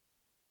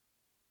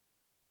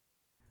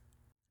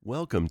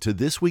Welcome to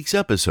this week's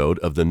episode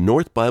of the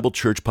North Bible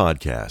Church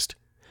Podcast.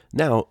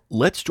 Now,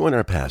 let's join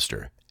our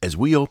pastor as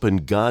we open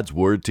God's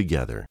Word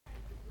together.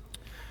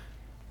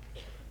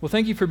 Well,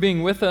 thank you for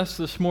being with us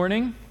this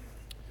morning.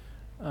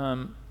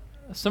 Some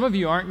of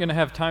you aren't going to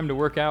have time to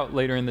work out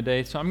later in the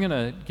day, so I'm going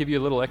to give you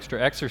a little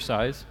extra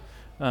exercise.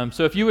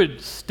 So if you would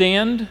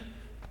stand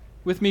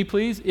with me,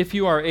 please, if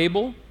you are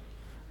able,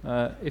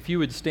 if you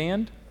would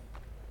stand.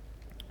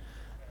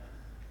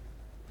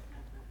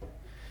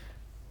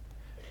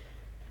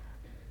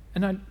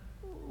 And I'd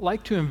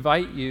like to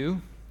invite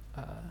you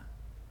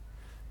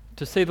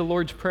to say the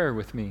Lord's Prayer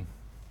with me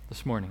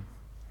this morning.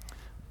 It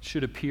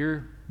should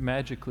appear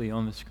magically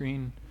on the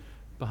screen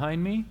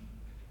behind me.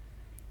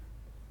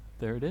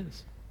 There it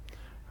is.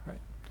 All right.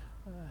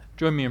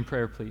 Join me in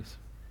prayer, please.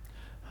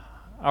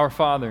 Our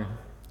Father,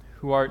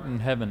 who art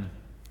in heaven,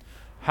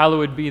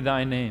 hallowed be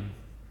thy name.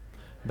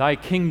 Thy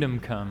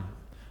kingdom come,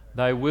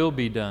 thy will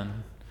be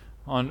done,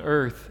 on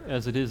earth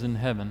as it is in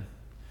heaven.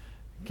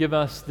 Give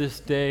us this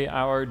day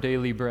our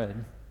daily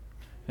bread,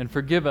 and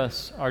forgive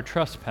us our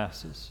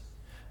trespasses,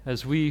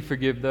 as we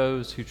forgive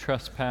those who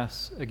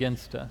trespass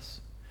against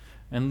us.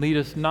 And lead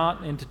us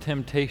not into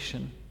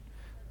temptation,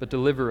 but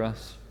deliver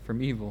us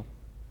from evil.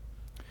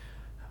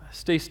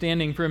 Stay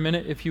standing for a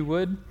minute, if you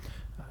would.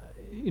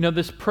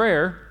 This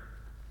prayer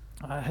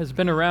has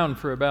been around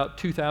for about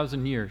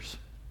 2,000 years.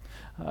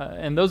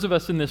 And those of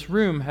us in this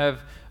room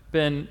have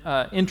been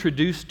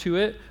introduced to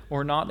it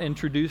or not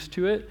introduced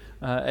to it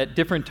at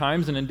different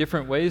times and in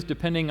different ways,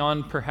 depending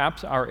on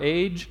perhaps our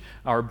age,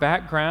 our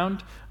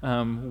background,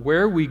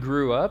 where we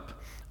grew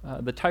up,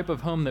 the type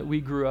of home that we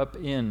grew up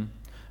in.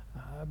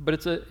 But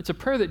it's a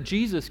prayer that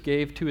Jesus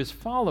gave to his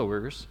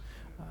followers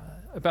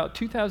about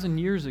 2,000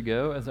 years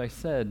ago, as I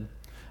said,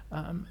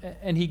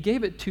 and he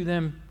gave it to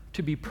them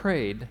to be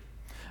prayed.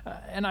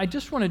 And I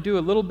just want to do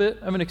a little bit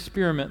of an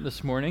experiment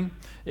this morning.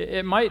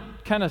 It might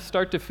kind of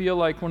start to feel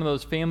like one of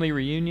those family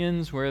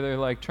reunions where they're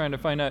like trying to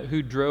find out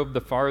who drove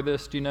the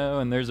farthest,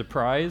 and there's a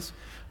prize.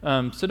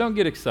 So don't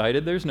get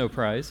excited. There's no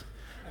prize.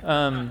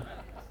 But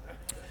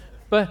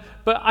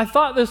I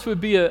thought this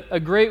would be a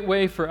great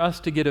way for us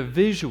to get a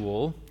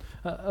visual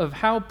of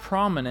how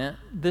prominent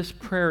this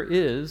prayer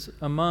is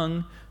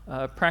among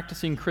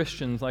practicing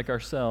Christians like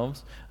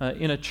ourselves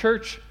in a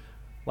church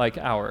like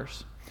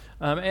ours.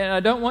 And I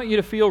don't want you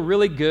to feel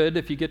really good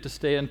if you get to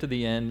stay unto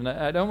the end. And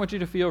I don't want you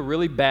to feel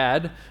really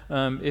bad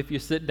if you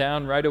sit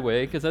down right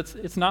away, because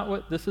it's not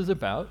what this is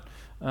about.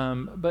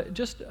 But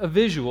just a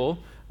visual.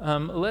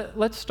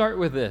 Let's start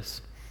with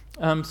this.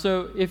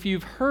 So if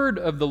you've heard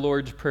of the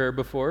Lord's Prayer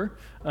before,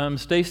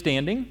 stay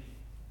standing.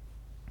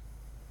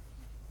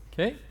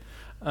 Okay?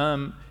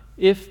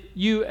 If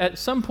you, at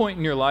some point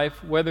in your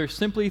life, whether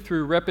simply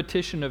through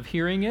repetition of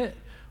hearing it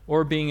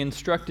or being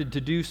instructed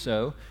to do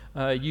so,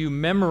 you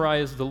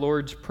memorize the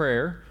Lord's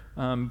Prayer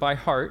by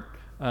heart,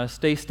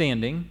 stay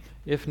standing.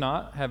 If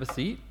not, have a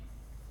seat.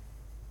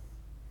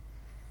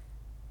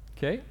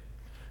 Okay?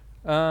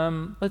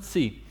 Let's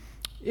see.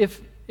 If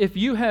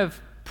you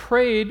have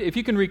prayed, if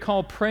you can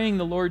recall praying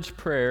the Lord's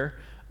Prayer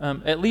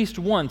at least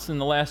once in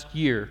the last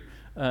year,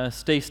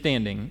 stay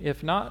standing.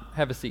 If not,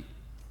 have a seat.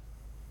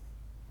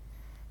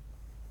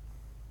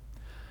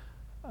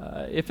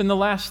 If in the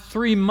last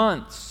 3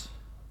 months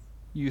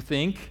you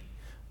think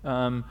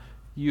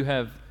you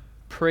have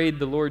prayed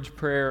the Lord's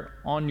Prayer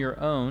on your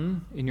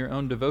own, in your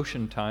own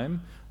devotion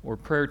time, or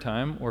prayer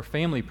time, or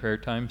family prayer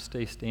time,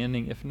 stay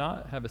standing. If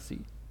not, have a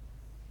seat.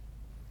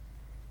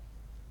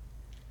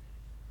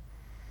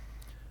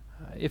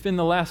 If in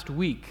the last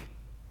week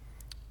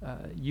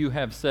you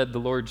have said the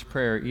Lord's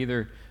Prayer,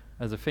 either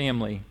as a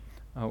family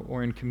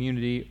or in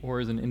community or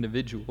as an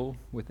individual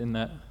within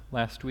that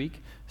last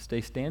week,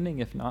 stay standing.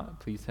 If not,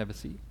 please have a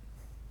seat.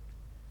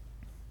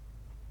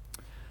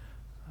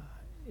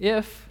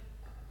 If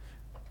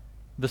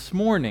this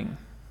morning,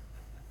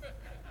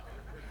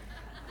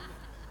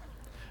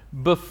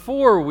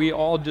 before we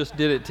all just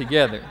did it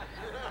together,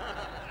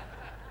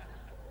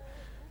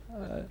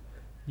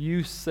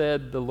 you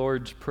said the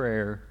Lord's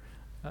Prayer,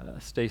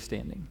 stay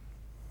standing.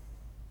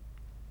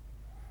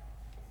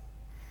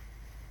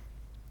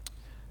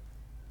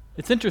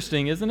 It's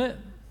interesting, isn't it?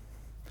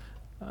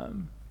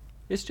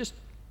 It's just,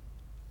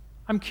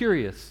 I'm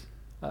curious.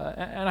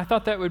 And I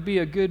thought that would be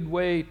a good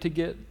way to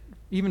get,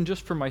 even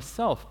just for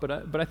myself,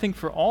 but I think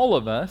for all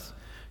of us,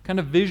 kind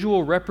of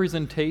visual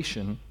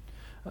representation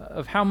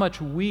of how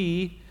much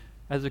we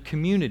as a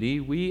community,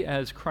 we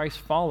as Christ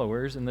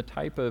followers in the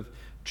type of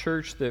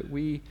church that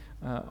we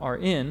are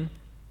in,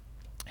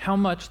 how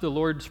much the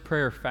Lord's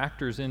Prayer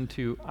factors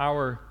into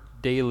our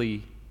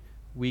daily,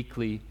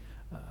 weekly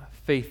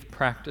faith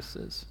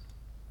practices.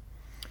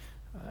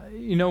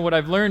 What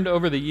I've learned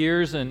over the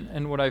years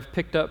and what I've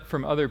picked up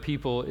from other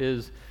people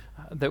is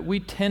that we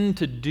tend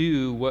to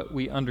do what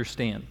we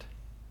understand.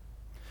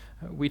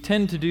 We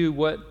tend to do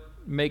what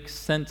makes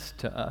sense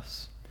to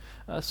us.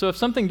 So if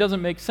something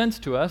doesn't make sense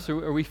to us,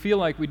 or we feel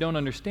like we don't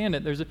understand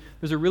it, there's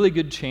a really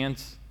good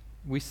chance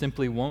we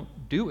simply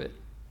won't do it.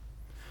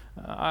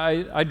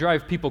 I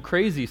drive people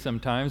crazy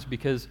sometimes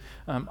because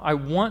I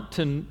want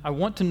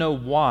to know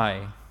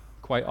why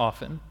quite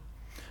often.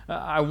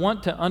 I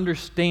want to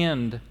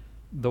understand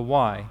the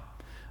why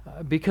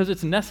because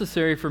it's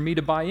necessary for me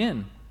to buy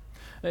in.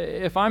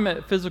 If I'm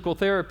at physical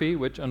therapy,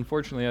 which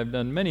unfortunately I've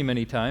done many,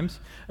 many times,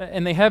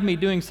 and they have me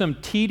doing some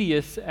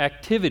tedious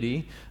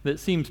activity that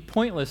seems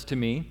pointless to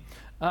me,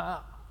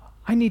 I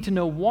need to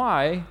know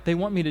why they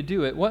want me to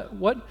do it.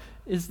 What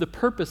is the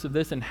purpose of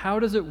this, and how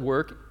does it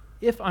work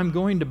if I'm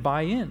going to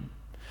buy in?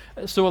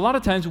 So a lot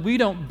of times we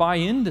don't buy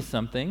into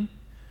something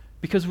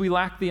because we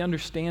lack the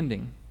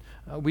understanding.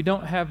 We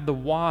don't have the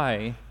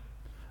why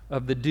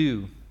of the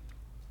do.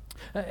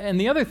 And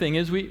the other thing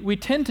is we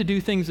tend to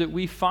do things that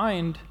we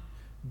find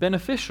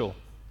beneficial.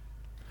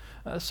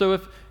 So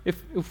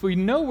if we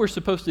know we're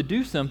supposed to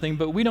do something,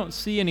 but we don't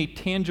see any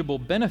tangible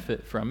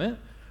benefit from it,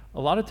 a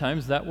lot of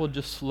times that will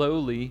just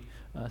slowly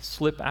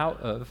slip out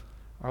of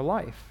our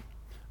life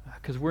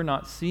because we're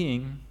not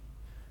seeing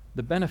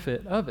the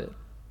benefit of it.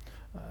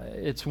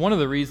 It's one of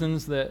the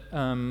reasons that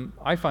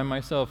I find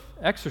myself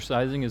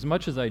exercising as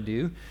much as I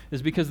do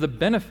is because the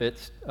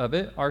benefits of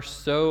it are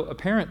so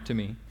apparent to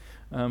me.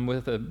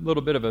 With a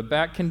little bit of a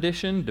back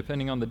condition,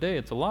 depending on the day,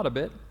 it's a lot of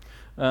it.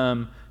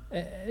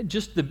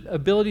 Just the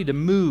ability to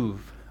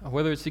move,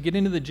 whether it's to get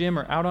into the gym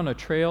or out on a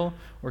trail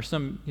or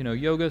some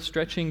yoga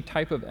stretching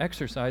type of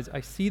exercise,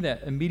 I see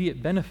that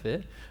immediate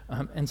benefit,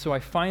 and so I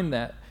find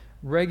that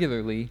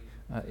regularly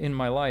in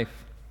my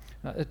life.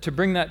 To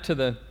bring that to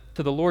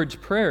the Lord's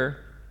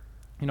Prayer,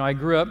 I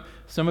grew up,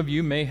 some of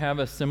you may have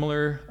a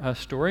similar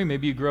story.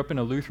 Maybe you grew up in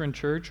a Lutheran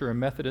church or a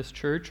Methodist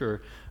church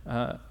or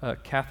a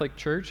Catholic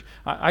church.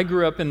 I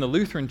grew up in the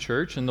Lutheran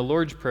church, and the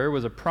Lord's Prayer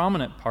was a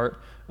prominent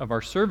part of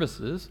our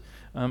services,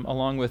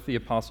 along with the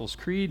Apostles'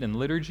 Creed and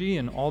liturgy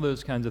and all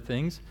those kinds of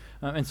things.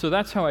 And so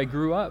that's how I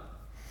grew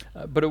up.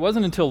 But it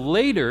wasn't until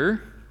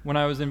later, when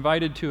I was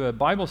invited to a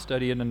Bible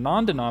study in a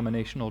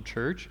non-denominational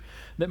church,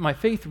 that my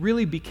faith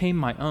really became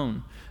my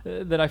own,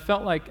 that I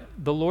felt like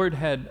the Lord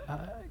had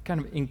kind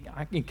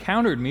of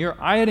encountered me, or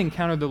I had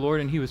encountered the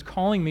Lord, and he was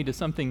calling me to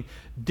something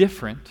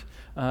different,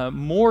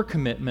 more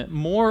commitment,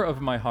 more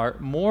of my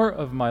heart, more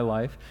of my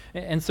life.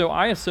 And so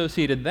I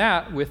associated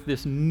that with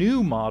this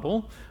new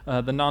model,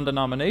 the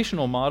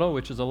non-denominational model,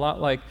 which is a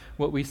lot like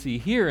what we see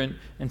here.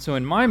 And so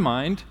in my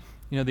mind,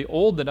 the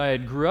old that I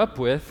had grew up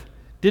with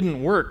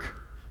didn't work.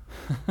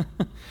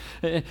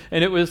 And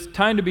it was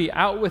time to be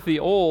out with the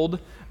old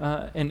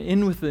and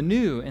in with the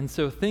new. And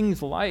so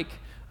things like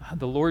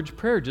the Lord's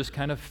Prayer just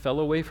kind of fell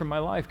away from my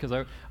life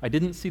because I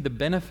didn't see the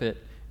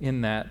benefit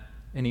in that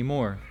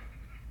anymore.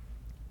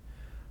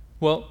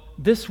 Well,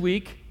 this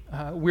week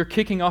we're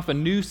kicking off a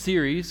new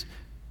series,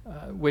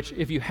 which,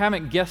 if you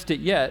haven't guessed it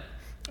yet,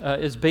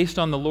 is based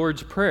on the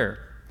Lord's Prayer.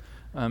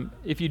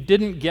 If you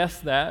didn't guess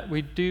that,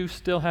 we do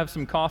still have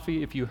some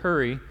coffee if you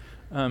hurry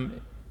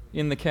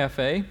in the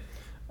cafe.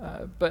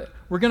 But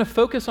we're going to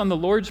focus on the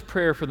Lord's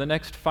Prayer for the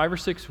next 5 or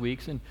 6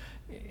 weeks. And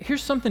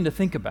here's something to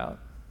think about.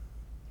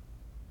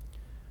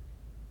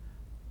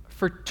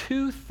 For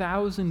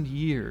 2,000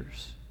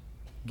 years,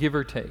 give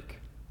or take,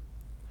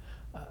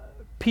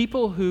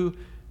 people who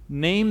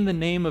name the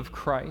name of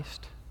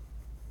Christ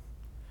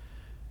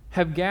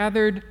have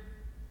gathered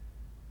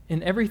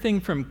in everything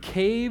from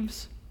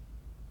caves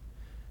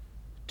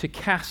to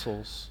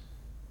castles,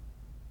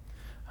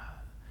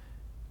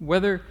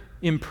 whether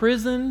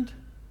imprisoned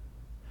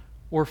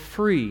or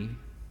free.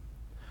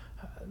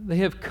 They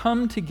have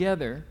come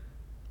together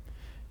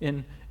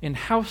in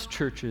house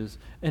churches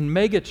and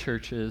mega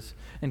churches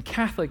and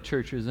Catholic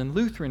churches and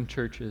Lutheran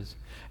churches,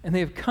 and they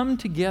have come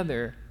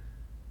together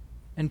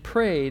and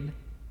prayed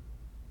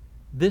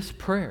this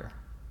prayer.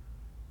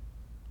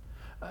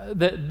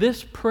 That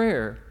this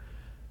prayer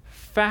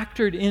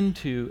factored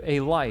into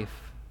a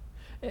life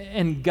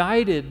and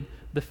guided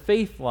the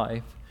faith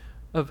life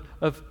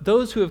of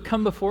those who have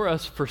come before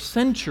us for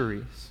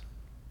centuries,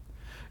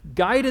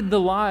 guided the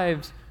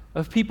lives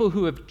of people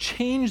who have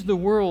changed the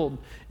world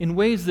in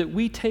ways that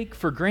we take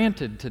for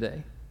granted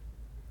today.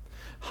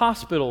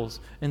 Hospitals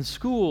and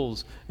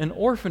schools and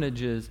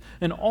orphanages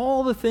and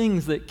all the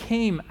things that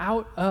came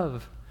out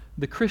of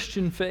the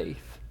Christian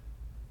faith.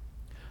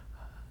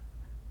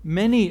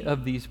 Many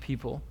of these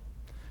people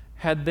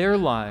had their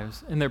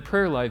lives and their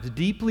prayer lives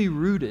deeply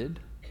rooted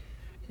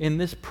in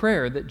this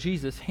prayer that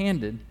Jesus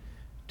handed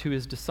to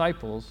his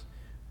disciples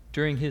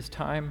during his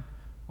time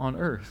on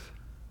earth.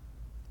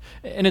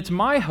 And it's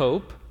my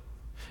hope,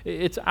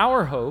 it's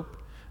our hope,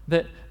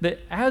 that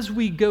as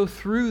we go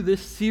through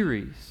this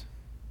series,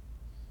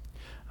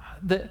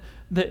 that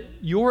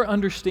your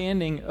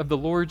understanding of the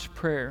Lord's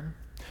Prayer,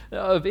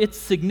 of its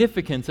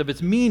significance, of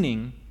its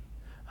meaning,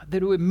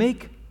 that it would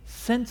make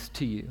sense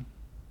to you.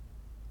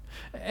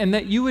 And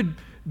that you would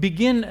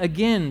begin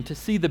again to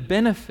see the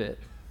benefit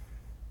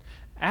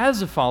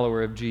as a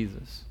follower of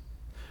Jesus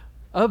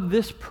of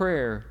this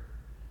prayer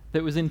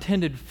that was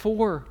intended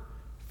for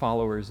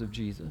followers of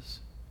Jesus.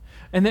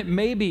 And that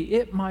maybe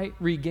it might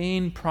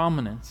regain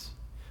prominence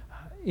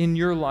in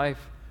your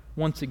life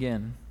once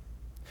again.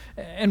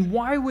 And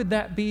why would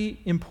that be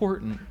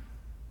important?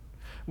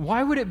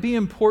 Why would it be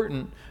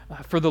important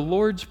for the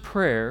Lord's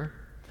Prayer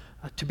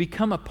to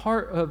become a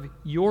part of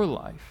your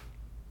life?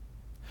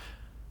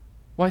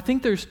 Well, I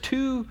think there's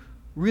two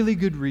really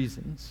good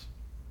reasons.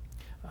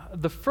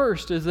 The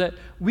first is that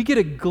we get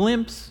a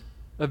glimpse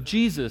of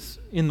Jesus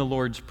in the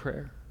Lord's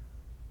Prayer.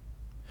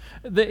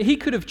 That he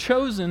could have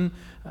chosen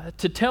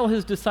to tell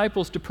his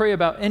disciples to pray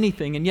about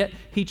anything, and yet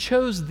he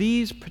chose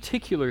these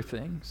particular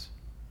things.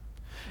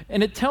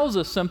 And it tells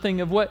us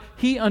something of what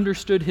he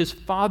understood his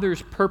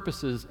Father's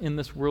purposes in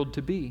this world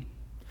to be,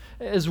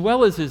 as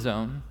well as his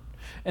own,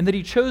 and that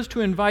he chose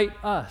to invite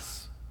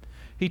us.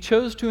 He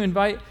chose to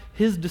invite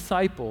his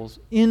disciples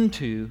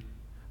into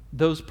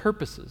those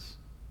purposes.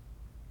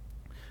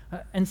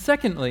 And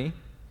secondly,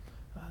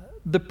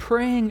 the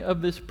praying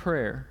of this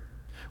prayer,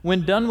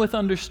 when done with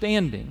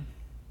understanding,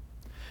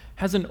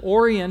 has an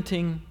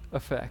orienting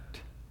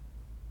effect.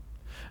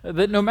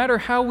 That no matter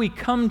how we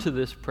come to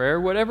this prayer,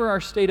 whatever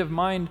our state of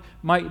mind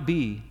might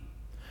be,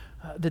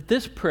 that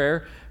this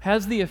prayer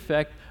has the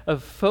effect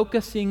of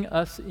focusing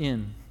us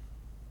in,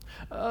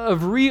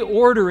 of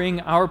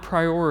reordering our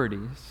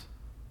priorities,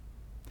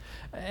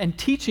 and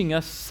teaching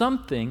us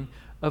something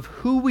of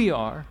who we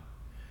are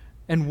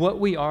and what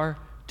we are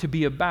to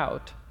be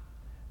about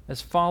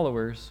as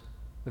followers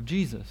of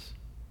Jesus.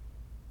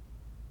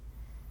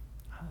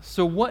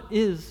 So what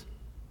is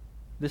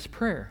this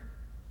prayer?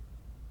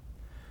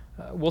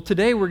 Well,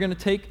 today we're going to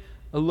take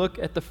a look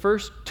at the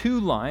first two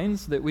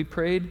lines that we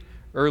prayed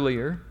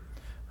earlier.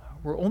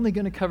 We're only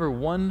going to cover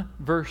one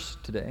verse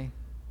today.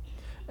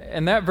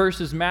 And that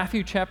verse is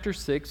Matthew chapter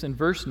 6 and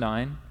verse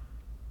 9.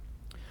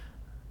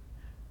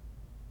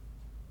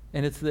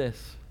 And it's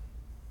this: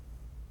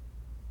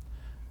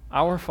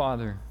 Our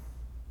Father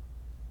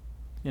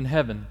in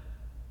heaven,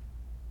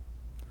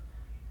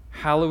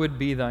 hallowed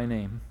be thy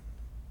name.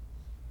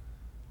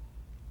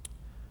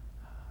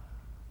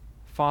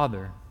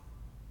 Father.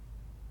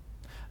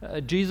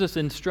 Jesus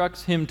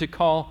instructs us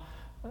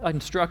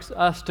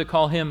to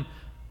call him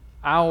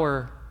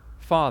our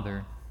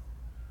Father.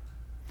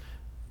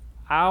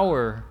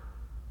 Our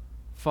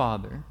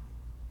Father.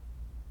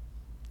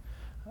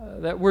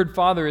 That word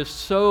Father is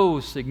so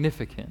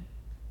significant.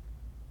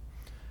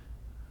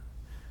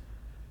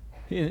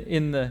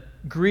 In the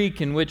Greek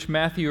in which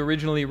Matthew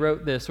originally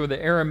wrote this, or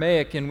the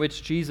Aramaic in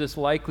which Jesus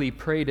likely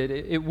prayed it,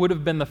 it would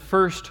have been the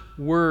first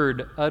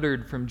word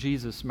uttered from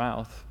Jesus'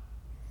 mouth.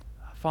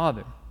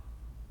 Father.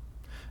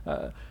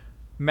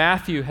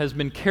 Matthew has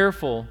been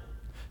careful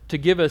to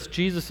give us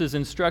Jesus'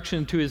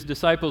 instruction to his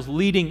disciples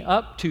leading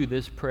up to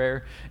this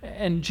prayer.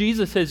 And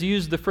Jesus has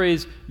used the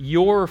phrase,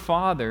 your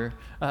Father,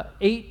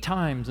 8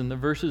 times in the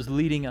verses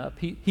leading up.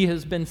 He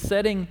has been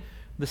setting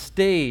the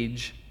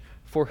stage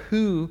for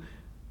who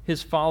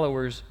his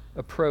followers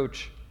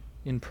approach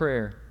in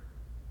prayer.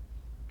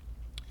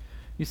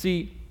 You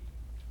see,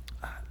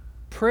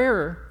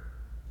 prayer,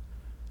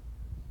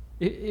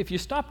 if you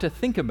stop to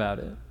think about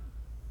it,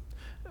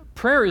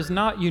 prayer is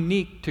not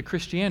unique to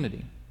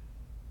Christianity.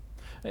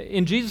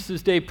 In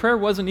Jesus' day, prayer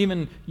wasn't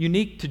even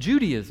unique to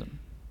Judaism.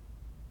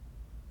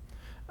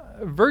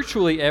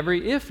 Virtually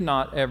every, if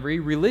not every,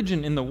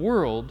 religion in the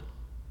world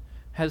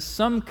has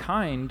some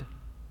kind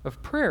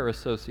of prayer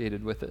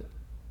associated with it.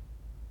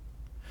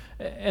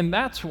 And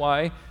that's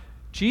why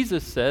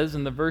Jesus says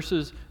in the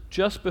verses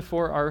just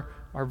before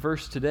our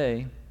verse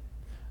today,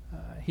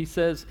 he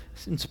says,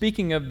 in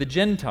speaking of the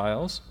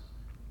Gentiles,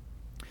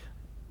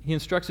 he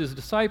instructs his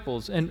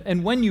disciples,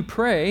 and when you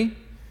pray,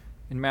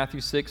 in Matthew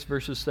 6,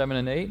 verses 7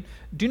 and 8,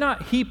 do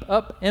not heap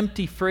up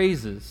empty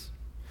phrases.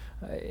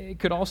 It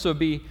could also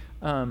be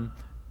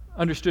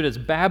understood as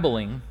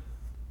babbling.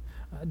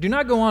 Do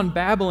not go on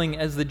babbling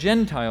as the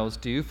Gentiles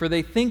do, for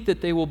they think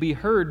that they will be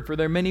heard for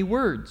their many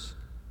words.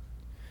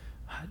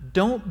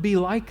 Don't be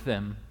like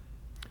them.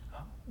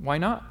 Why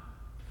not?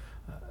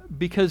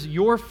 Because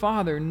your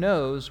Father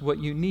knows what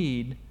you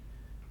need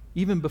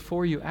even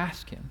before you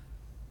ask him.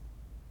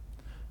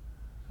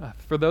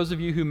 For those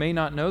of you who may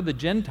not know, the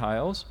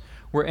Gentiles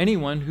were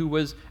anyone who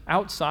was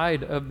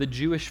outside of the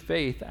Jewish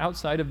faith,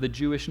 outside of the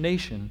Jewish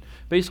nation.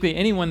 Basically,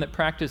 anyone that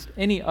practiced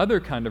any other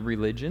kind of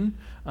religion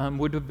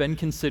would have been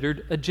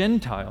considered a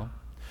Gentile.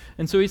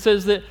 And so he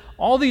says that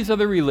all these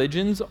other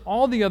religions,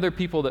 all the other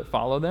people that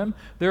follow them,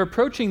 they're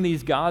approaching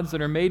these gods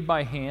that are made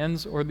by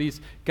hands, or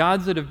these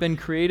gods that have been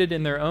created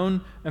in their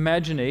own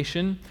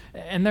imagination,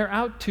 and they're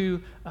out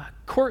to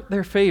court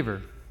their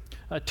favor,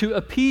 to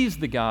appease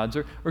the gods,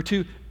 or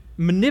to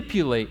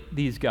manipulate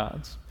these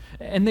gods.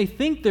 And they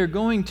think they're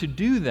going to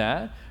do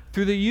that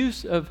through the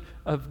use of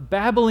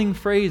babbling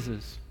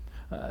phrases,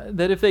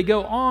 that if they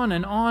go on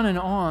and on and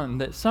on,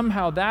 that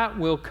somehow that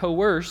will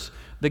coerce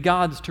the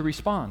gods to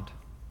respond.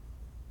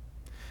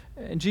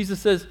 And Jesus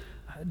says,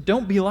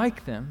 don't be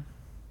like them,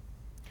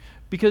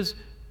 because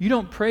you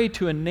don't pray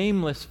to a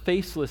nameless,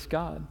 faceless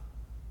God.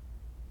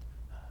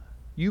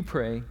 You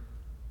pray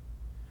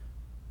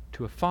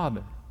to a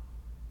Father.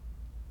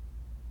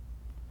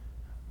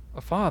 A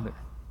Father.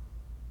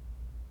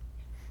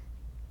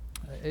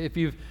 If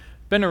you've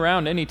been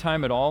around any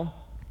time at all,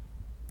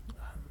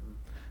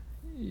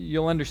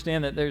 you'll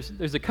understand that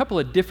there's a couple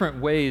of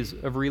different ways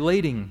of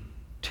relating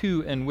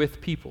to and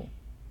with people.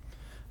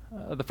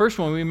 The first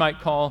one we might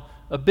call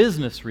a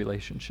business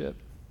relationship.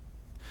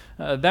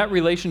 That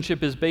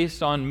relationship is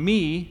based on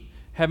me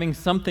having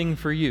something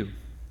for you,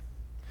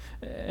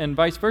 and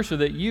vice versa,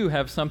 that you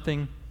have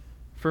something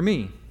for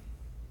me.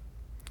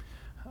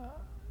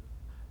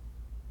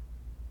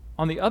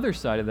 On the other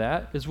side of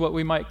that is what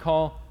we might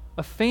call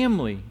a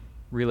family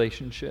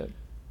relationship.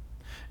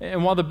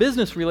 And while the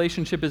business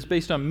relationship is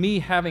based on me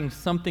having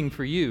something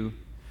for you,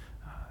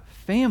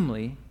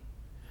 family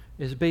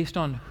is based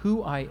on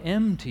who I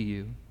am to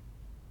you.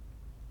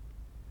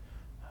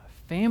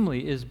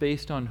 Family is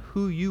based on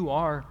who you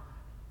are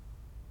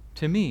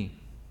to me.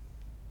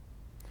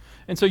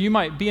 And so you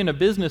might be in a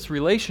business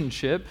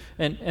relationship,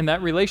 and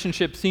that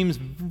relationship seems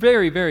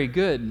very, very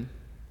good.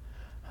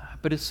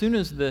 But as soon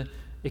as the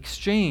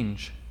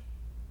exchange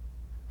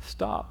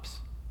stops,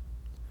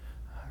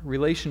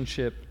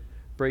 relationship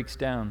breaks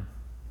down.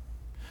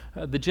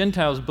 The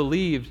Gentiles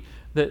believed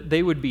that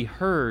they would be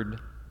heard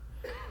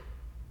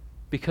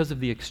because of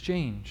the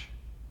exchange,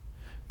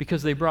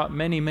 because they brought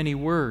many, many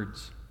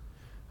words,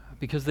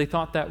 because they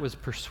thought that was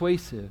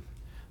persuasive,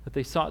 that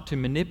they sought to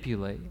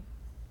manipulate.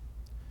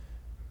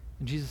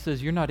 And Jesus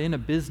says, you're not in a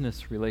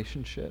business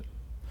relationship.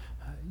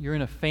 You're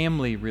in a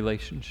family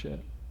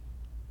relationship.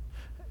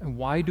 And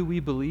why do we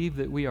believe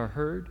that we are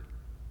heard?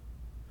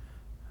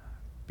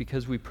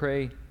 Because we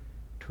pray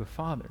to a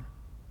Father.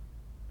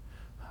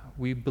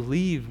 We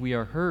believe we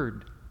are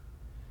heard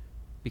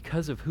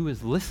because of who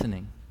is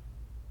listening.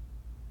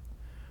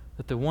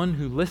 That the one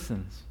who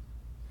listens,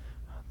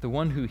 the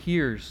one who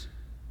hears,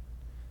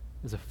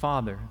 is a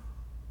Father.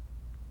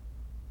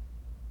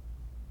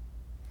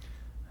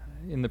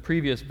 In the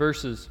previous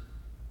verses,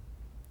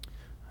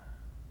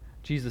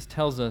 Jesus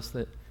tells us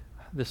that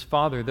this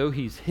Father, though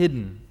he's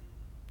hidden,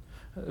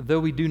 though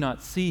we do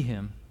not see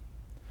him,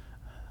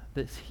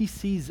 that he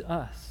sees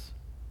us.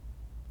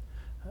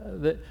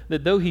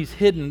 That though he's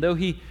hidden, though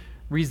he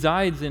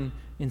resides in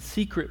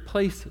secret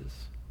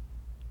places,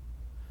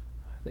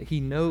 that he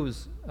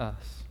knows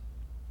us.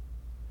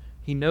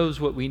 He knows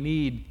what we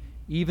need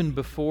even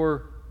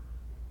before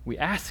we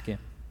ask him.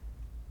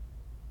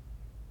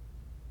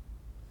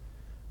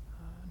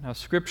 Now,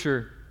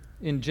 Scripture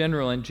in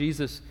general, and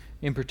Jesus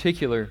in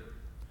particular,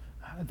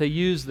 they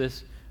use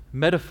this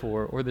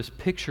metaphor or this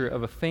picture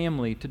of a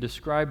family to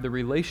describe the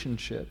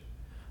relationship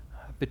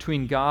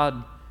between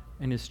God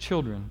and his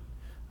children,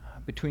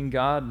 between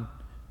God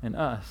and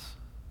us.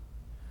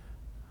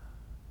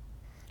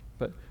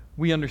 But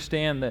we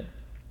understand that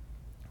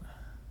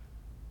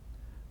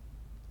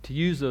to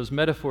use those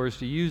metaphors,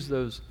 to use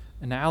those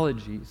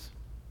analogies,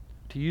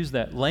 to use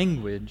that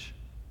language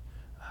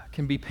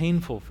can be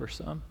painful for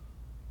some.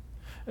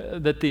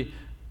 That the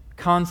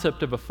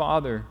concept of a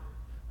father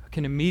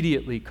can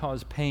immediately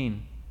cause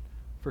pain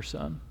for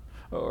some.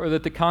 Or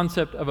that the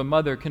concept of a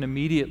mother can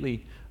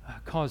immediately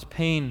cause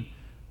pain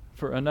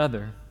for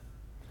another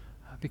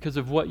because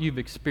of what you've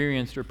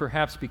experienced, or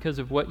perhaps because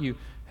of what you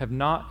have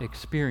not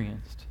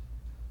experienced.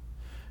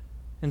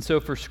 And so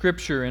for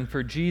Scripture and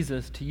for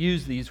Jesus to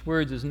use these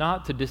words is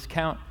not to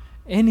discount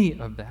any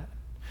of that.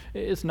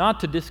 It's not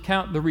to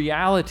discount the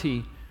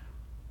reality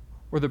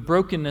or the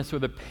brokenness or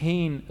the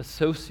pain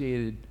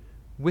associated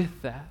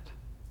with that.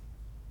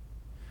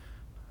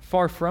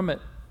 Far from it.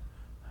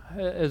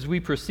 As we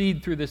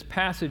proceed through this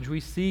passage, we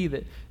see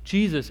that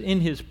Jesus, in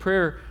his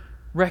prayer,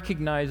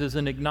 recognizes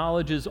and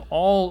acknowledges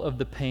all of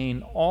the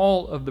pain,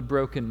 all of the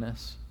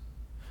brokenness.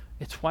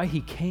 It's why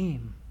he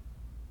came.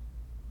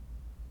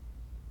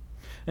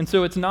 And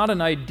so it's not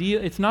an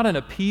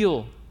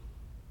appeal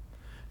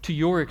to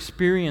your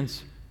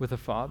experience with a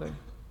father.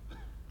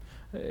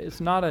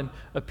 It's not an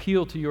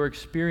appeal to your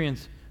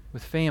experience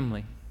with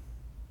family,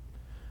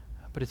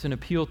 but it's an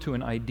appeal to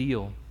an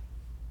ideal.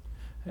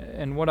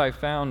 And what I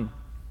found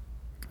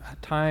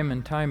time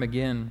and time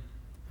again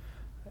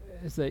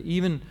is that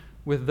even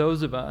with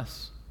those of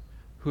us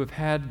who have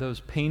had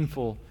those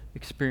painful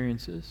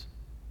experiences,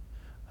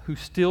 who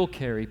still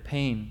carry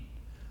pain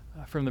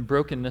from the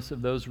brokenness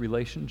of those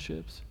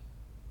relationships,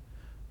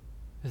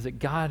 is that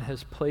God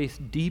has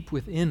placed deep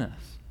within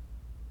us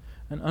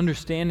an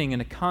understanding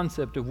and a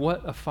concept of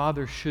what a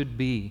father should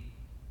be.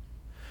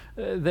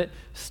 That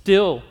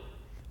still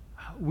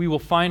we will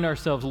find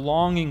ourselves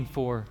longing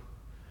for,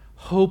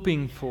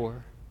 hoping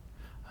for,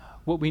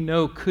 what we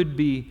know could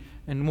be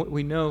and what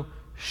we know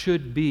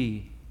should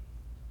be.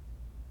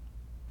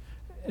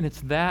 And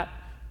it's that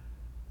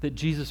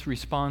Jesus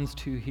responds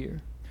to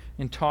here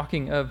in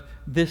talking of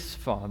this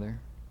Father.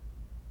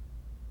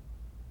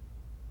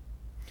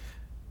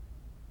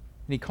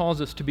 And he calls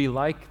us to be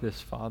like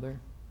this Father.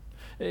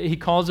 He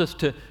calls us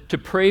to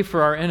pray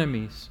for our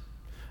enemies,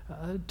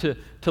 to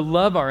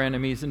love our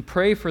enemies and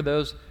pray for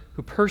those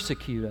who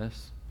persecute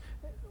us.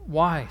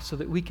 Why? So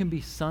that we can be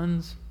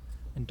sons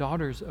and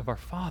daughters of our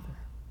Father.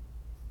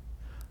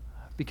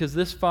 Because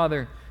this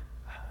Father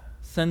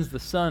sends the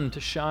sun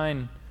to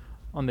shine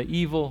on the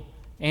evil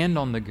and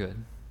on the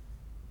good.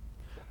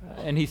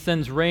 And he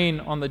sends rain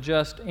on the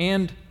just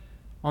and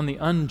on the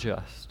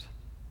unjust.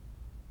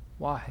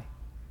 Why?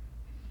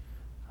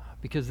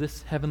 Because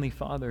this Heavenly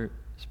Father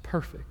is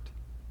perfect.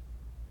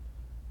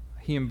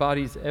 He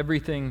embodies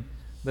everything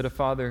that a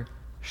father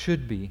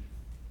should be.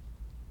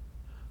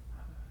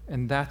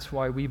 And that's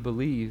why we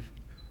believe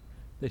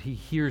that He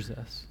hears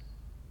us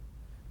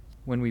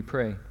when we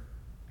pray.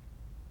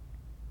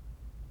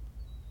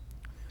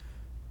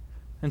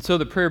 And so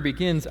the prayer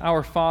begins,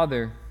 Our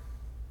Father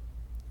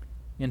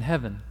in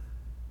heaven.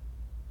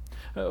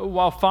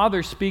 While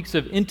Father speaks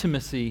of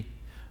intimacy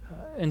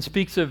and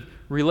speaks of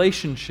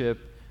relationship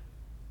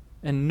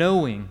and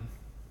knowing,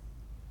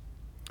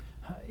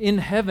 in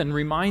heaven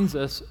reminds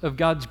us of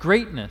God's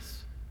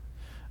greatness,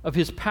 of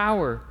His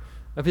power,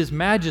 of His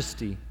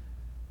majesty.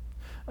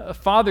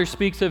 Father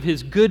speaks of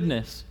His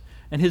goodness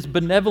and His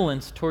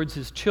benevolence towards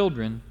His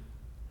children,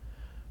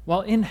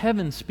 while in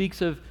heaven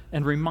speaks of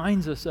and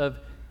reminds us of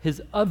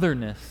His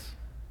otherness.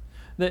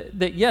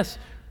 That yes,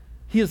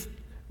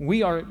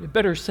 we are,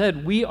 better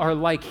said, we are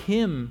like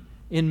Him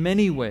in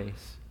many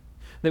ways.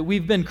 That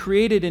we've been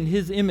created in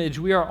His image.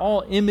 We are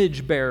all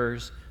image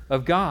bearers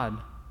of God.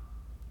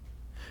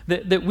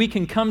 That we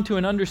can come to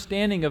an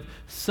understanding of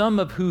some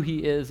of who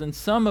He is and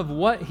some of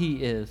what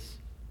He is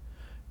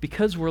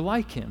because we're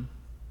like Him.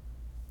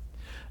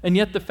 And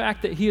yet the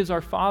fact that He is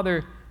our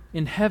Father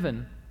in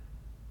heaven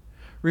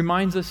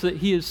reminds us that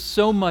He is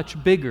so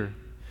much bigger.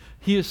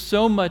 He is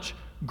so much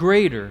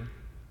greater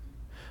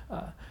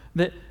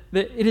that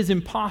it is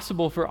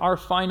impossible for our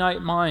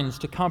finite minds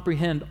to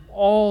comprehend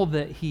all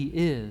that He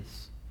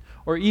is,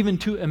 or even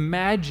to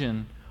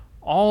imagine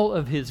all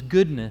of His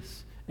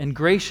goodness and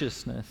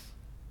graciousness.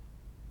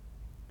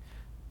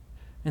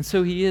 And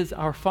so He is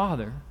our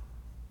Father,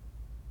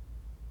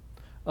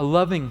 a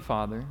loving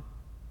Father,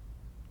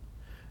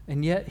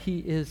 and yet He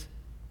is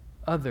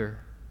other.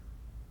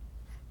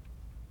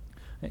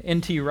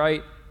 N.T.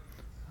 Wright,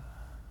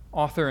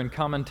 author and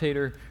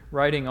commentator,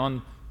 writing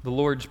on the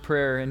Lord's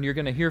Prayer, and you're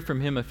going to hear from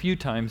him a few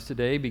times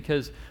today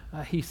because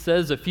he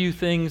says a few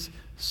things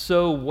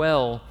so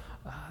well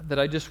that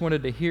I just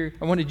wanted to hear.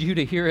 I wanted you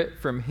to hear it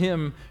from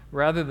him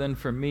rather than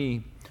from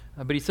me.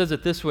 But he says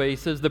it this way. He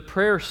says, the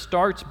prayer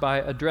starts by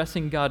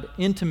addressing God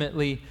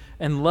intimately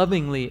and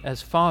lovingly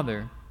as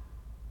Father,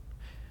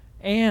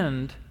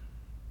 and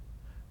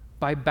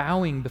by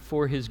bowing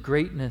before His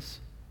greatness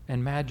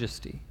and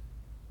majesty.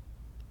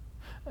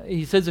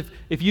 He says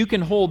if you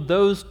can hold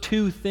those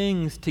two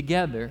things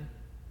together,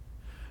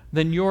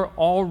 then you're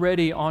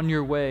already on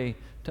your way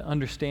to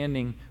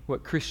understanding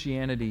what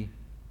Christianity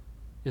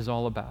is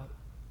all about.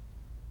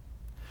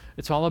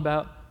 It's all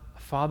about a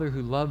Father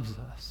who loves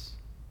us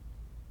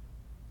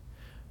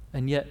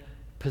and yet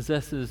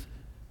possesses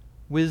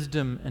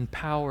wisdom and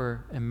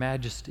power and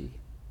majesty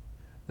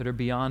that are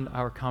beyond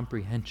our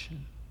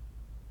comprehension.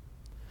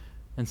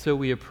 And so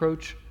we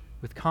approach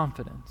with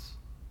confidence,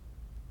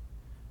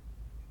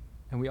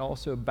 and we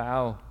also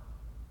bow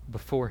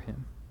before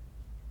Him.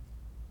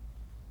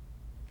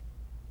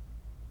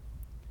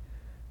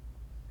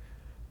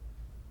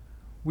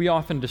 We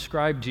often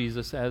describe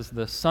Jesus as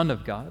the Son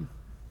of God,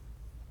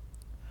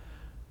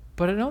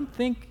 but I don't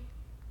think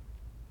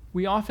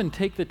we often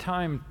take the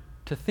time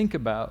to think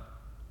about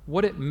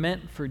what it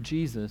meant for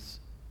Jesus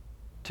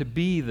to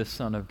be the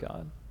Son of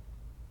God.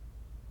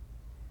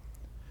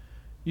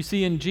 You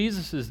see, in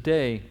Jesus'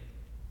 day,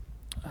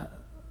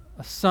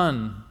 a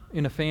son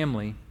in a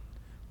family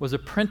was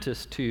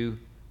apprenticed to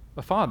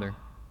a father.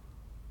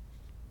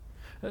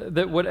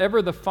 That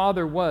whatever the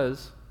father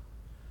was,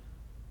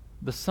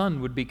 the son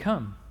would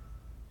become.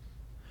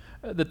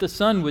 That the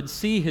son would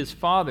see his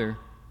father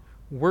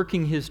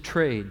working his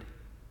trade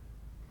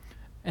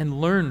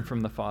and learn from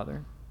the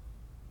father.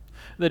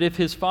 That if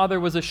his father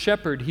was a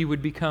shepherd, he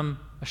would become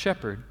a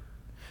shepherd.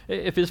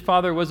 If his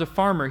father was a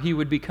farmer, he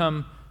would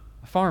become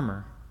a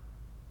farmer.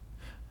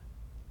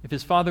 If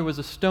his father was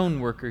a stone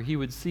worker, he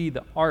would see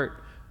the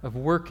art of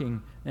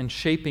working and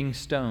shaping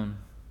stone.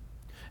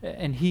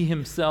 And he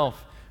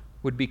himself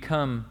would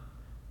become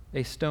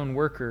a stone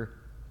worker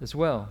as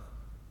well.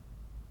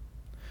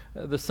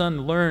 The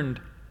son learned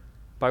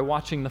by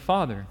watching the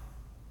father.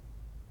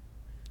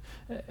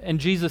 And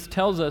Jesus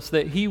tells us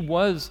that he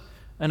was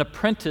an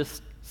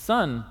apprenticed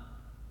son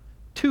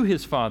to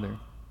his father.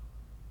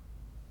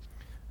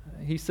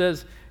 He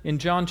says in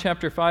John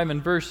chapter 5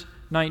 and verse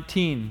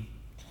 19,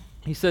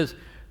 he says,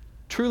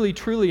 "Truly,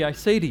 truly, I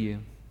say to you,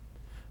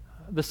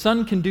 the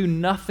Son can do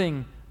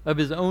nothing of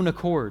his own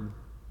accord,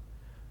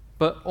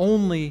 but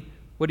only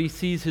what he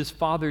sees his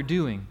Father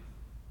doing.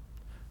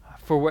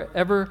 For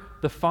whatever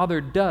the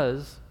Father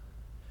does,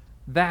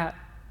 that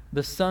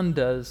the Son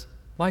does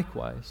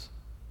likewise."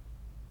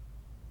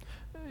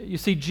 You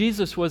see,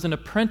 Jesus was an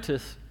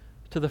apprentice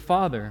to the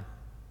Father.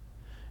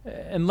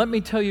 And let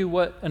me tell you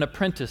what an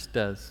apprentice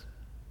does.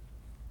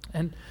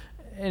 And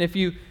if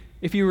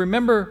you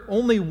remember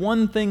only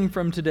one thing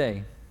from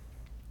today,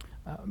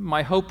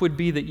 my hope would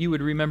be that you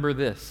would remember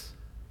this.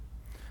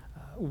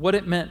 What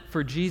it meant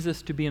for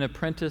Jesus to be an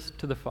apprentice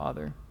to the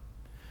Father,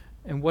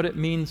 and what it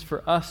means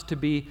for us to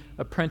be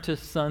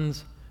apprentice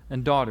sons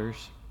and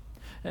daughters.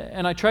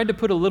 And I tried to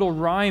put a little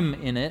rhyme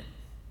in it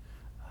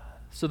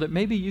so that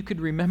maybe you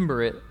could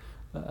remember it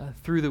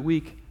through the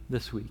week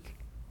this week.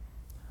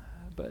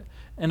 But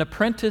an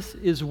apprentice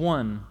is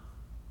one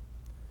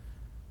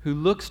who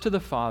looks to the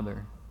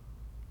Father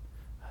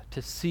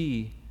to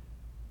see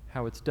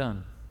how it's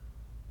done.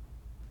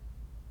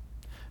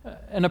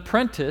 An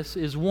apprentice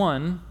is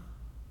one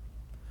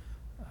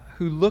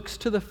who looks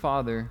to the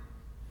Father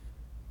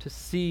to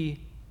see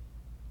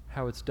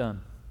how it's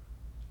done.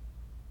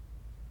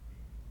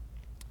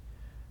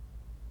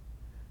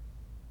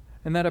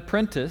 And that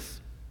apprentice,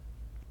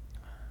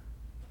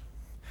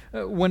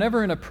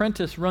 whenever an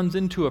apprentice runs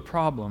into a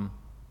problem,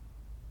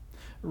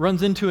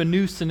 runs into a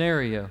new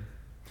scenario,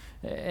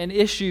 an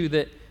issue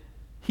that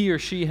he or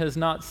she has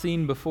not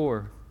seen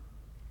before,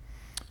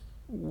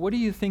 what do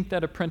you think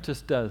that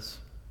apprentice does?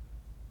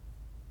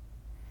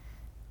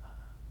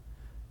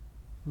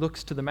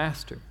 Looks to the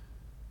master,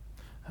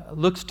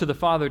 looks to the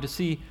Father to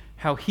see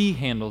how he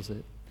handles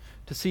it,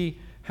 to see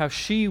how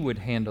she would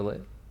handle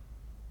it.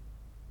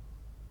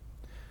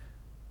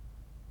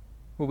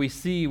 What we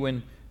see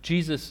when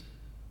Jesus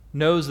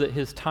knows that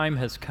his time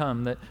has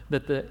come,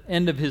 that the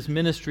end of his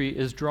ministry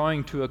is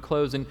drawing to a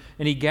close, and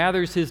he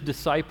gathers his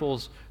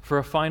disciples for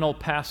a final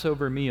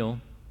Passover meal,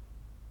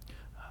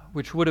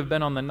 which would have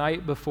been on the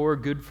night before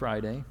Good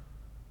Friday,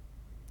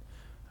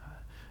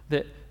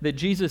 that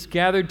Jesus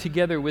gathered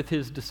together with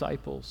his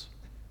disciples.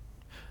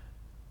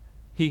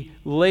 He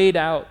laid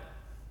out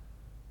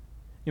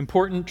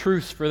important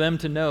truths for them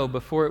to know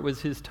before it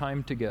was his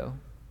time to go.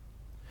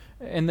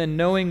 And then,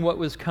 knowing what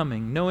was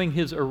coming, knowing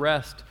his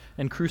arrest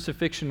and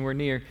crucifixion were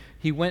near,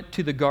 he went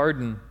to the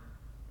garden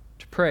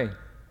to pray.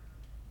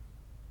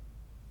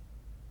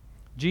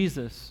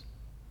 Jesus,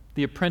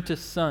 the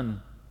apprentice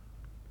son,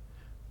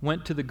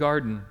 went to the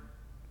garden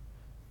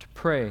to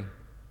pray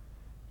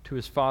to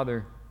his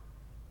Father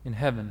in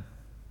heaven.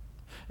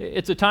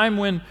 It's a time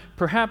when,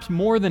 perhaps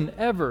more than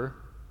ever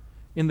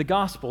in the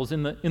Gospels,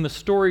 in the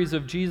stories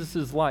of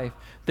Jesus' life,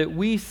 that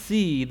we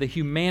see the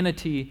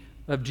humanity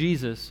of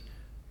Jesus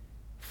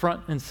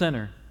front and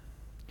center.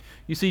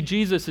 You see,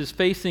 Jesus is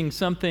facing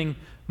something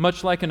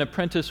much like an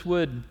apprentice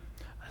would,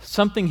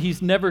 something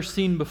he's never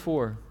seen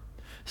before,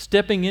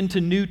 stepping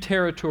into new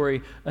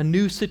territory, a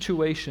new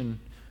situation,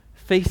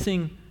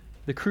 facing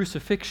the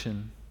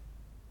crucifixion.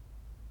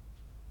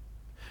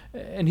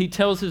 And he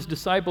tells his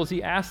disciples,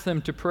 he asks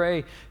them to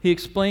pray. He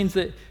explains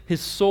that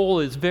his soul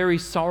is very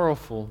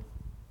sorrowful,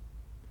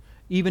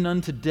 even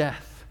unto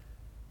death.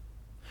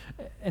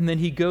 And then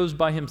he goes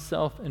by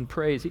himself and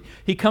prays.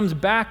 He comes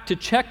back to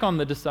check on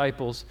the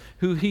disciples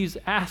who he's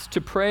asked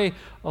to pray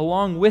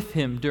along with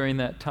him during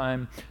that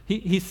time.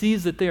 He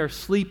sees that they are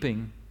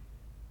sleeping.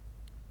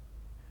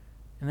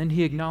 And then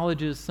he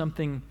acknowledges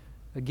something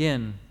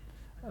again,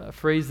 a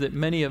phrase that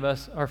many of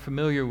us are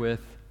familiar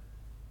with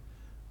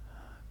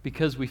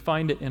because we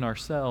find it in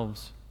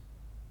ourselves.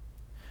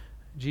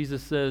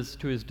 Jesus says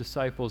to his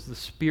disciples, the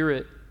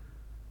spirit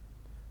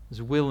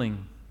is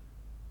willing.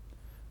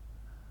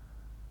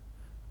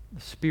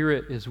 The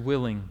spirit is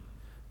willing,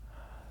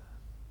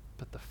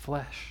 but the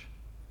flesh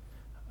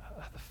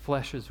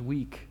is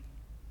weak.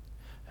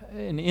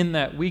 And in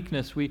that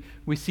weakness, we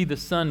see the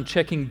Son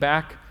checking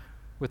back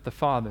with the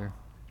Father.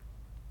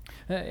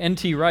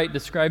 N.T. Wright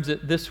describes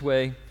it this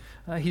way.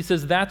 He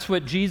says that's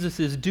what Jesus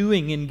is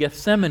doing in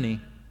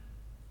Gethsemane.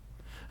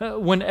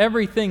 When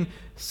everything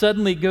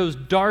suddenly goes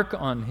dark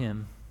on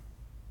him,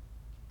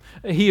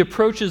 he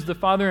approaches the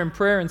Father in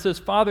prayer and says,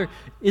 Father,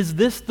 is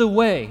this the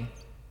way?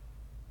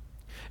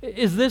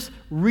 Is this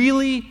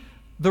really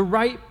the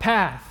right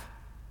path?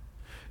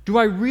 Do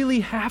I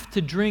really have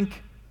to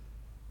drink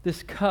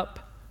this cup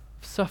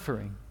of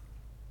suffering?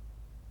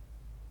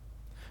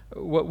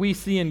 What we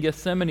see in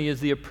Gethsemane is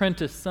the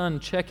apprentice son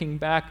checking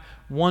back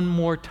one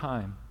more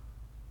time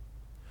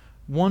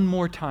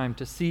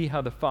to see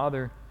how the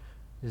Father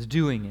is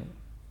doing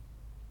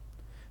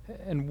it.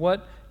 And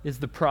what is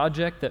the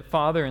project that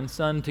Father and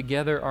Son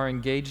together are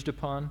engaged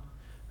upon?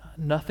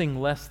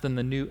 Nothing less than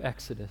the new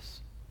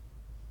Exodus.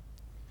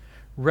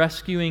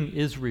 Rescuing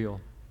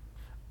Israel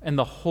and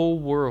the whole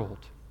world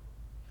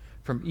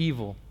from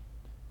evil,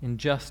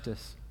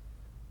 injustice,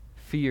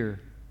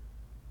 fear,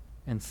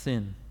 and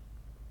sin.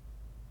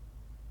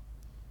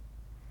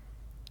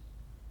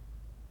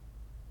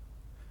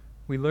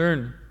 We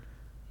learn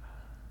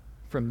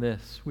from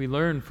this. We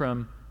learn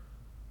from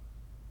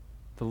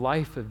the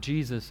life of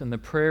Jesus and the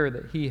prayer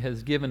that he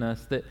has given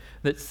us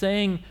that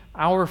saying,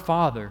 Our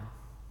Father,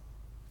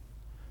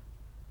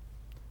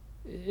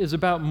 is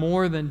about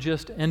more than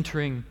just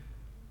entering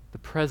the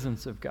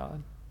presence of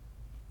God.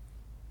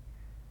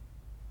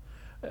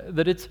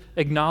 That it's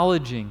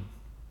acknowledging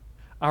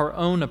our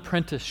own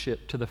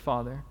apprenticeship to the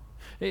Father.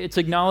 It's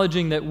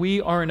acknowledging that we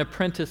are an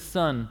apprentice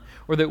son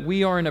or that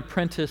we are an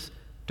apprentice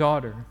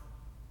daughter.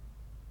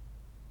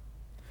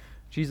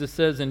 Jesus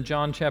says in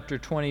John chapter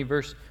 20,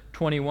 verse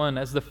 21,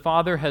 as the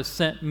Father has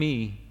sent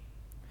me,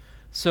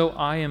 so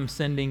I am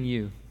sending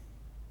you.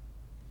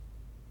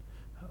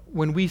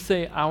 When we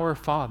say our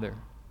Father,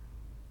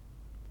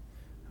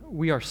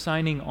 we are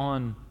signing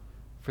on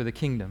for the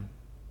kingdom.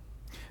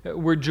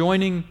 We're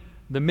joining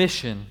the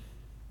mission,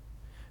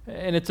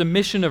 and it's a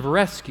mission of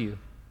rescue.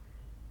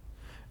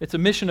 It's a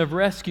mission of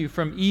rescue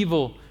from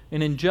evil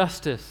and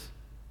injustice,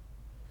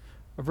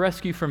 of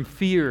rescue from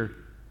fear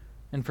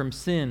and from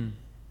sin.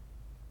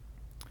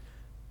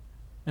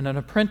 And an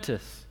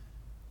apprentice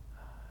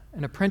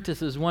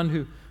is one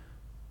who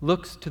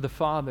looks to the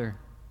Father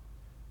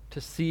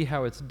to see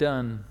how it's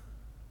done.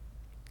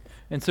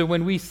 And so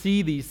when we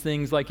see these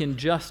things like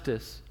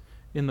injustice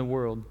in the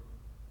world,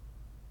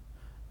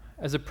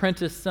 as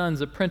apprentice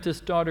sons, apprentice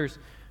daughters,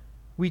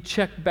 we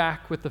check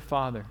back with the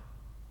Father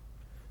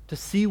to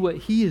see what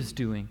He is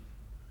doing,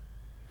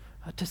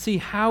 to see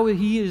how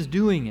He is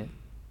doing it.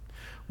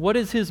 What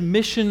is His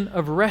mission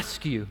of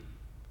rescue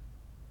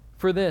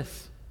for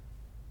this?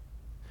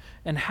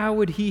 And how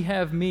would He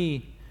have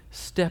me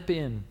step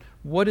in?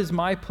 What is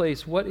my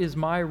place? What is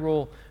my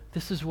role?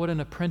 This is what an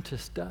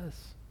apprentice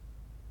does.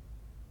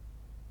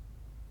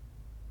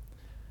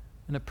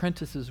 An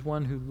apprentice is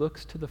one who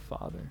looks to the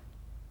Father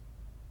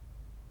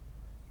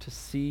to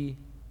see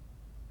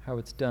how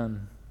it's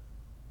done.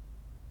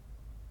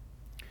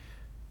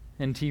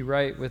 N.T.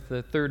 Wright, with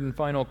the third and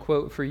final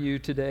quote for you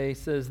today,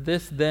 says,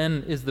 "This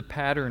then is the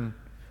pattern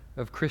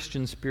of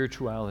Christian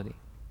spirituality.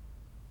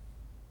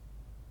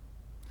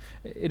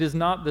 It is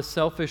not the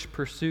selfish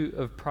pursuit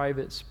of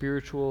private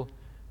spiritual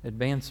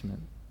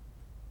advancement.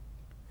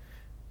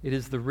 It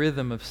is the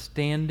rhythm of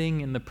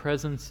standing in the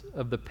presence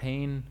of the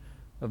pain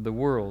of the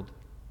world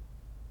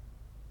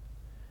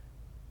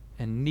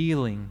and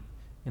kneeling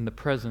in the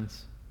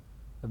presence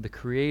of the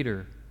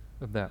Creator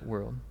of that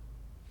world,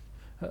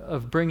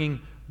 of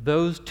bringing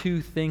those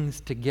two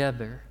things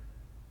together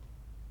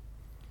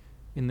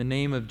in the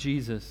name of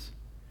Jesus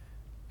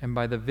and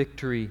by the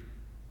victory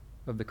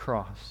of the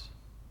cross."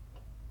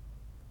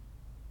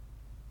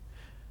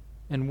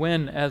 And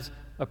when, as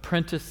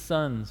apprentice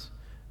sons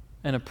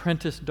and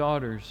apprentice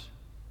daughters,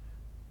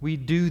 we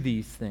do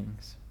these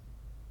things,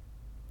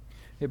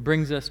 it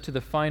brings us to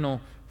the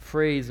final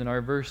phrase in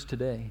our verse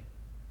today.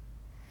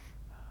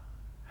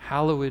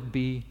 Hallowed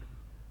be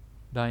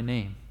thy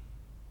name.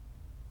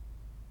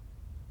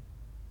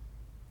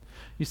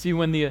 You see,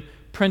 when the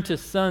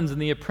apprentice sons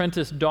and the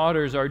apprentice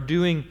daughters are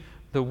doing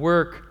the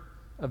work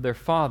of their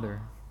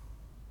Father,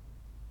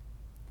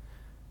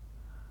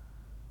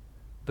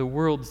 the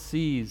world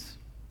sees,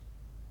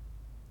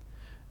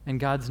 and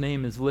God's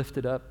name is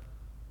lifted up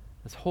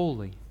as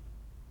holy.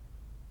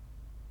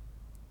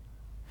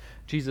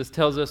 Jesus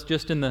tells us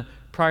just in the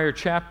prior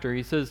chapter,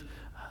 He says,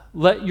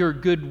 "Let your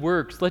good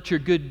works, let your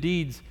good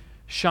deeds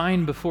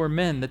shine before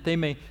men, that they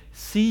may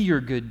see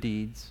your good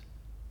deeds."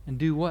 And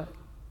do what?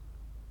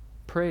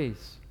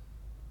 Praise.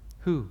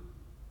 Who?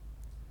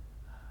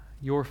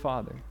 Your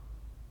Father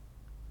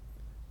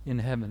in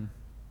heaven.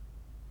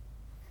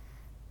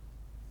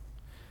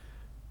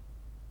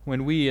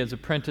 When we as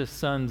apprentice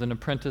sons and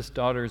apprentice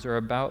daughters are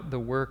about the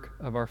work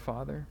of our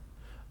Father,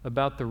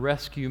 about the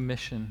rescue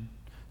mission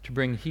to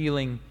bring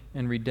healing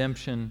and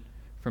redemption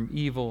from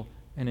evil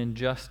and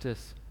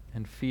injustice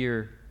and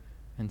fear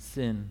and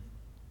sin,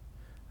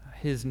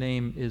 His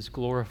name is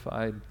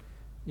glorified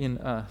in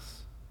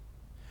us.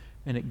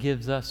 And it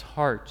gives us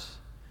hearts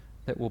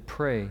that will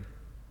pray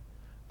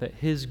that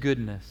His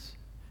goodness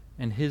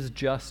and His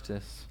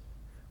justice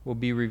will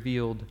be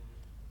revealed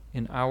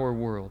in our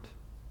world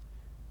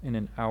and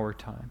in our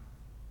time.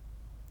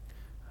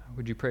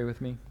 Would you pray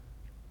with me?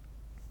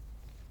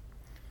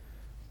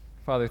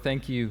 Father,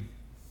 thank you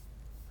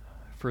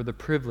for the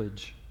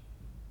privilege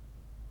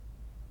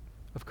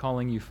of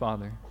calling you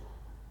Father.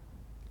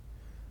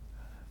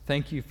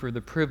 Thank you for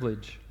the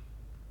privilege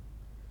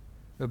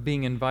of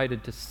being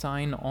invited to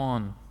sign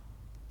on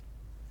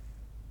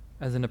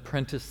as an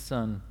apprentice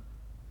son,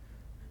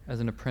 as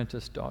an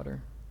apprentice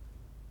daughter.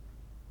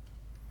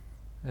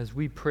 As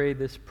we pray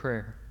this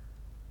prayer,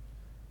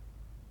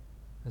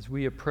 as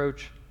we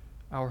approach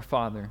our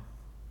Father,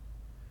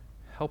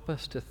 help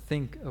us to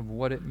think of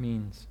what it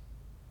means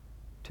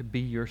to be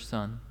your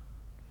son,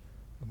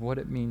 of what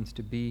it means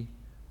to be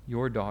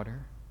your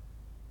daughter.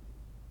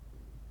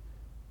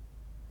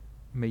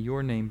 May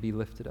your name be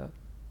lifted up.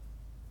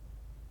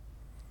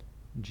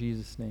 In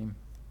Jesus' name,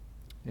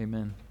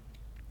 amen.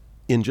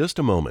 In just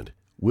a moment,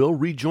 we'll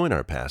rejoin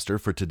our pastor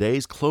for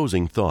today's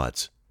closing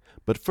thoughts.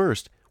 But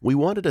first, we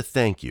wanted to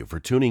thank you for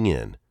tuning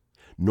in.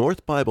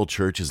 North Bible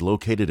Church is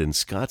located in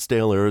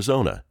Scottsdale,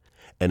 Arizona,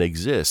 and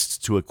exists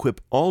to equip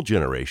all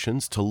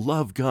generations to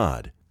love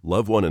God,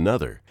 love one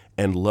another,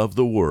 and love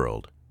the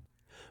world.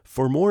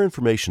 For more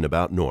information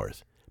about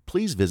North,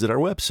 please visit our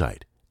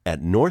website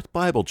at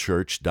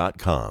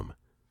northbiblechurch.com.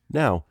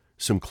 Now,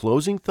 some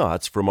closing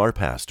thoughts from our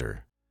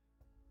pastor.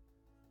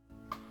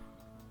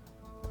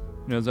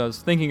 As I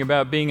was thinking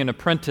about being an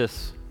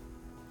apprentice,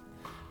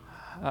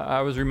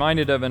 I was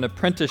reminded of an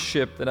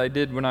apprenticeship that I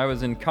did when I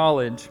was in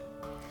college.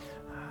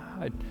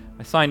 I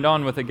signed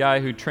on with a guy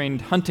who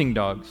trained hunting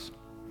dogs,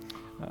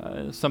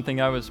 something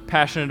I was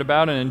passionate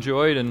about and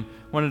enjoyed and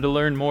wanted to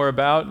learn more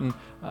about. And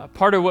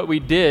part of what we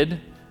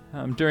did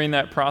during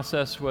that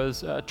process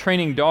was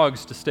training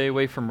dogs to stay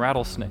away from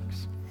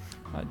rattlesnakes.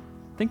 I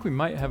think we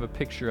might have a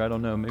picture. I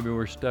don't know. Maybe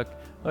we're stuck.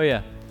 Oh,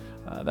 yeah.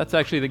 That's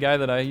actually the guy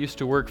that I used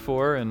to work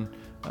for and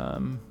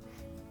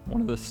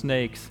one of the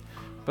snakes.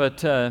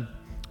 But,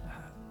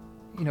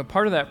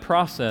 part of that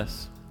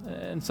process,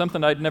 and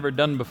something I'd never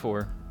done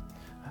before,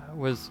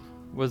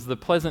 was the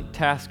pleasant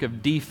task of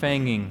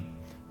defanging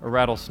a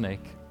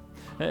rattlesnake.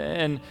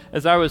 And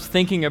as I was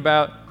thinking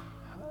about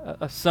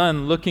a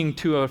son looking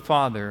to a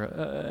father,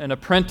 an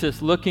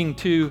apprentice looking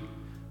to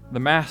the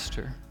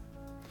master,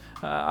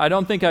 I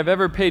don't think I've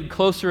ever paid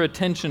closer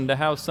attention to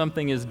how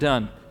something is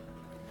done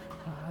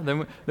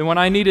than when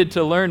I needed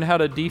to learn how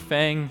to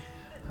defang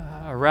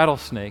a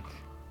rattlesnake.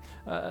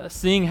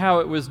 Seeing how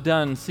it was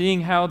done,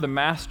 seeing how the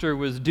master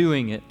was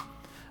doing it,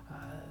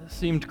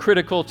 seemed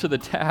critical to the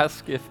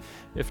task,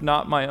 if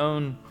not my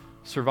own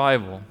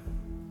survival.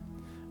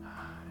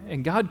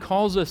 And God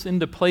calls us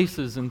into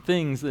places and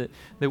things that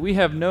we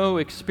have no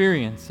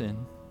experience in.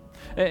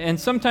 And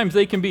sometimes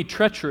they can be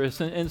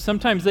treacherous, and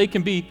sometimes they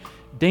can be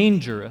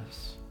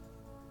dangerous.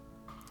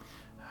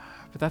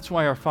 But that's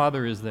why our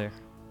Father is there,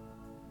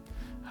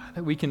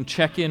 that we can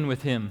check in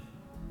with Him,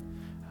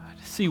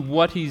 to see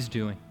what He's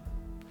doing,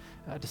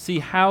 to see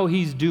how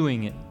He's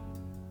doing it,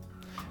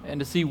 and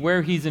to see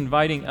where He's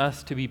inviting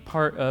us to be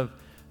part of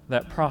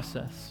that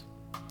process.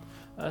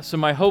 So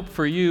my hope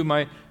for you,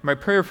 my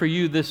prayer for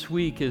you this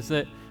week is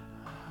that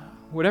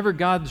whatever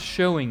God's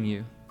showing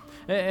you,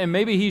 and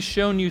maybe He's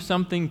shown you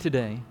something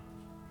today,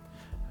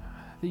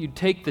 that you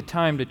take the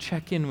time to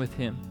check in with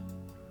Him.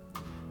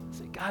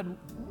 Say, God,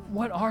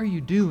 what are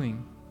you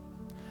doing?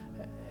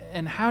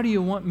 And how do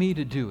you want me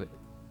to do it?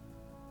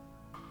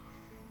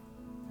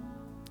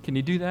 Can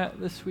you do that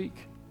this week?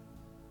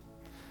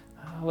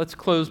 Let's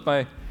close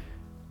by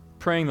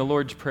praying the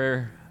Lord's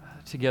Prayer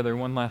together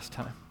one last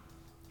time.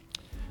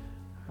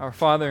 Our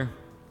Father,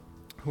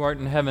 who art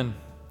in heaven,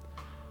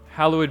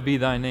 hallowed be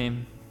thy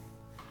name.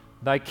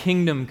 Thy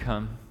kingdom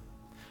come,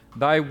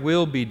 thy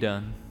will be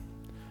done,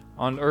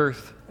 on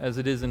earth as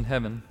it is in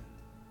heaven.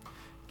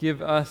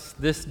 Give us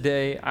this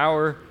day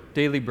our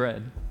daily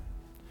bread,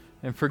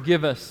 and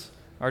forgive us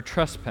our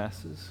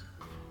trespasses,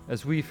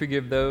 as we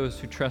forgive those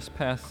who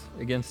trespass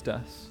against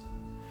us.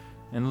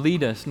 And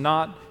lead us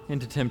not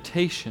into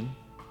temptation,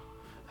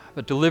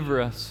 but deliver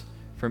us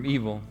from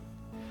evil.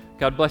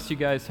 God bless you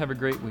guys. Have a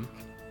great week.